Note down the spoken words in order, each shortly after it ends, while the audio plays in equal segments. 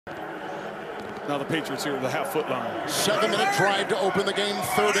Now the Patriots here at the half-foot line. 7-minute drive to open the game,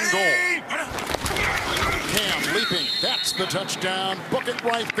 3rd and goal. Cam leaping, that's the touchdown. Book it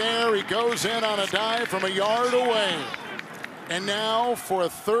right there. He goes in on a dive from a yard away. And now for a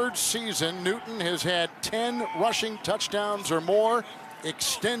 3rd season, Newton has had 10 rushing touchdowns or more,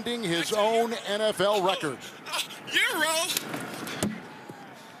 extending his own NFL record.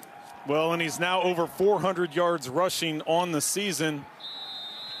 Well, and he's now over 400 yards rushing on the season.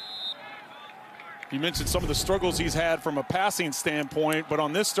 You mentioned some of the struggles he's had from a passing standpoint, but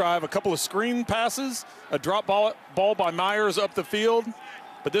on this drive, a couple of screen passes, a drop ball by Myers up the field.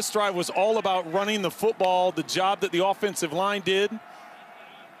 But this drive was all about running the football, the job that the offensive line did.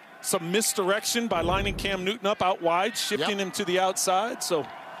 Some misdirection by lining Cam Newton up out wide, shifting him to the outside. So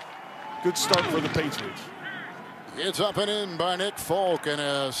good start for the Patriots. It's up and in by Nick Folk, and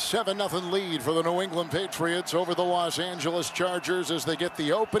a 7-0 lead for the New England Patriots over the Los Angeles Chargers as they get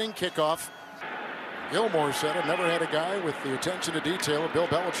the opening kickoff. Gilmore said, I've never had a guy with the attention to detail of Bill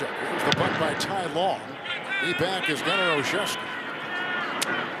Belichick. Here's the punt by Ty Long. He back is Gunnar Olszewski.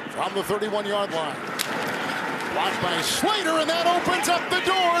 From the 31-yard line. Blocked by Slater, and that opens up the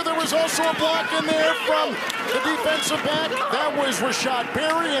door. There was also a block in there from the defensive back. That was Rashad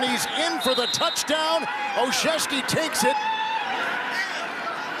Berry, and he's in for the touchdown. Olszewski takes it.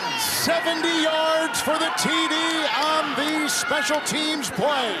 70 yards for the TD on the special teams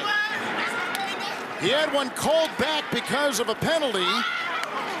play. He had one called back because of a penalty,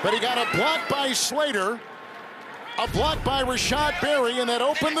 but he got a block by Slater, a block by Rashad Berry, and that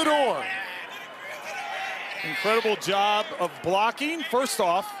opened the door. Incredible job of blocking. First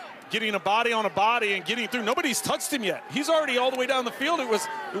off, getting a body on a body and getting through. Nobody's touched him yet. He's already all the way down the field. It wasn't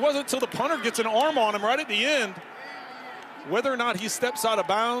until the punter gets an arm on him right at the end. Whether or not he steps out of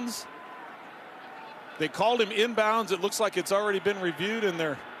bounds, they called him inbounds. It looks like it's already been reviewed, and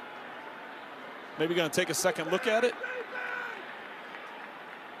they're maybe going to take a second look at it.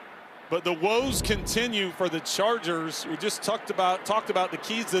 But the woes continue for the Chargers. We just talked about the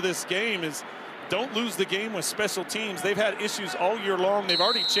keys to this game is don't lose the game with special teams. They've had issues all year long. They've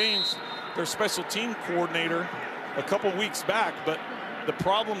already changed their special team coordinator a couple weeks back, but the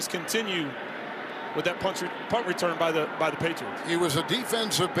problems continue with that punt return by the Patriots. He was a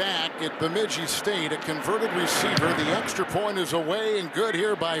defensive back at Bemidji State, a converted receiver. The extra point is away and good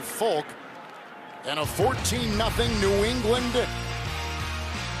here by Folk. And a 14-0 New England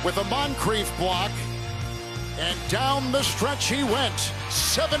with a Moncrief block. And down the stretch he went,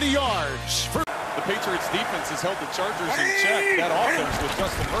 70 yards. The Patriots defense has held the Chargers in check. That offense with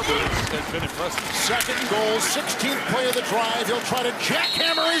Justin Herbert has been impressive. 2nd and goal, 16th play of the drive. He'll try to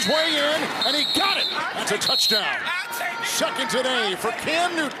jackhammer his way in, and he got it. That's a touchdown. 2nd today for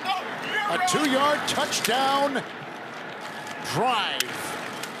Cam Newton. A 2-yard touchdown drive.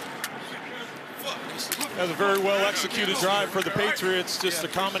 That was a very well-executed drive for the Patriots. Just a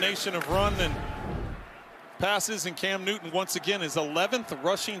combination of run and passes, and Cam Newton once again his 11th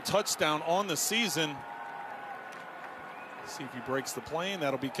rushing touchdown on the season. See if he breaks the plane.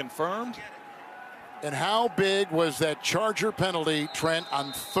 That'll be confirmed. And how big was that Charger penalty, Trent,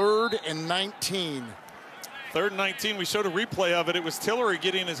 on 3rd and 19? 3rd and 19. We showed a replay of it. It was Tillery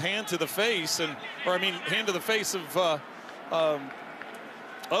getting his hand to the face, hand to the face of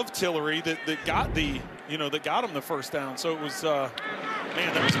Tillery that got him the first down. So it was man,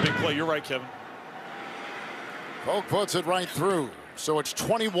 that was a big play. You're right, Kevin. Polk puts it right through. So it's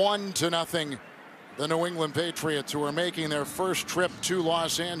 21-0. The New England Patriots, who are making their first trip to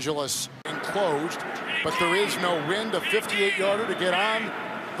Los Angeles, enclosed, but there is no wind. A 58-yarder to get on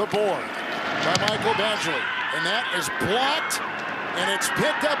the board by Michael Badgley. And that is blocked, and it's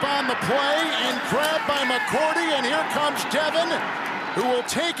picked up on the play and grabbed by McCourty. And here comes Devin, who will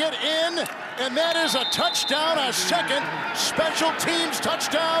take it in, and that is a touchdown, a second special teams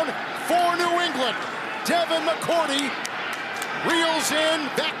touchdown for New England. Devin McCourty reels in,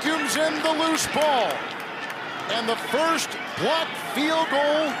 vacuums in the loose ball. And the first blocked field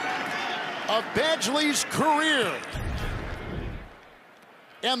goal of Badgley's career.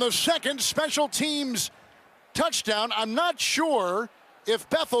 And the second special teams touchdown. I'm not sure if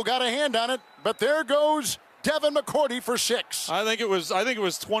Bethel got a hand on it, but there goes Devin McCourty for 6. I think it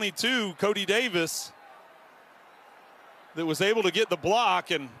was 22, Cody Davis, that was able to get the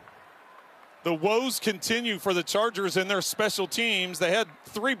block, and the woes continue for the Chargers in their special teams. They had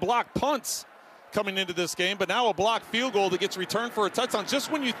 3 blocked punts coming into this game, but now a blocked field goal that gets returned for a touchdown.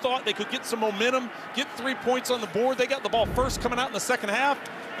 Just when you thought they could get some momentum, get 3 points on the board, they got the ball first coming out in the second half.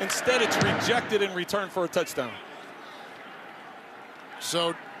 Instead, it's rejected and returned for a touchdown.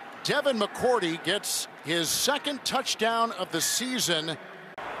 So Devin McCourty gets his 2nd touchdown of the season.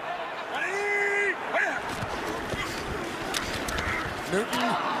 Newton,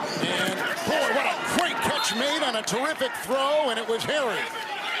 and boy, what a great catch made on a terrific throw, and it was Harry.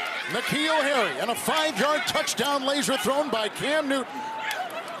 N'Keal Harry, and a 5-yard touchdown laser thrown by Cam Newton.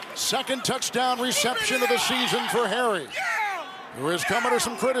 Second touchdown reception of the season for Harry, who has come under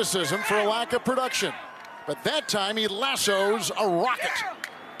some criticism for a lack of production. But that time he lassos a rocket.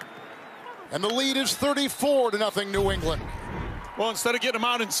 And the lead is 34-0 New England. Well, instead of getting him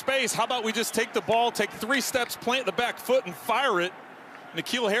out in space, how about we just take the ball, take 3 steps, plant the back foot, and fire it?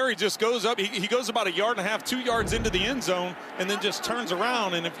 N'Keal Harry just goes up. He goes about 1.5 yards, 2 yards into the end zone, and then just turns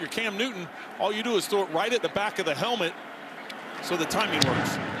around. And if you're Cam Newton, all you do is throw it right at the back of the helmet, so the timing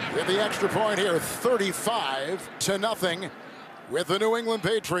works. With the extra point here, 35-0, with the New England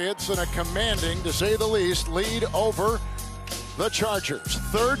Patriots in a commanding, to say the least, lead over the Chargers.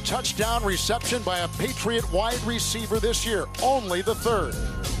 Third touchdown reception by a Patriot wide receiver this year, only the third.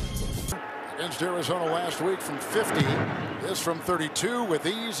 Against Arizona last week from 50, this from 32 with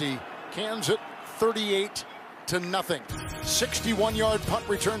ease. He cans it 38-0. 61-yard punt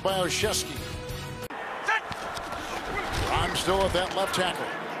return by Olszewski. I'm still at that left tackle.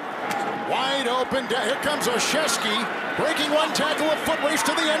 Wide open. Here comes Olszewski, breaking one tackle, a foot race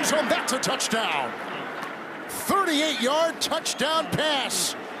to the end zone. That's a touchdown. 38-yard touchdown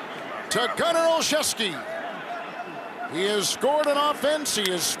pass to Gunnar Olszewski. He has scored on offense.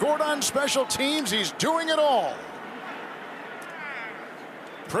 He has scored on special teams. He's doing it all.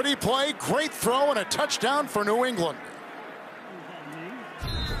 Pretty play, great throw, and a touchdown for New England.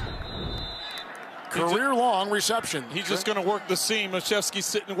 Career-long reception. He's just going to work the seam. Olszewski's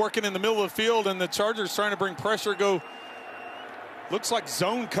sitting, working in the middle of the field, and the Chargers trying to bring pressure. Looks like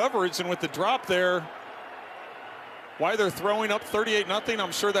zone coverage, and with the drop there, why they're throwing up 38-0,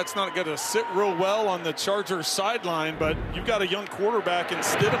 I'm sure that's not going to sit real well on the Chargers sideline, but you've got a young quarterback in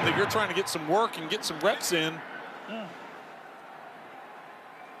Stidham that you're trying to get some work and get some reps in. Yeah.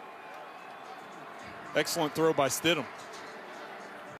 Excellent throw by Stidham.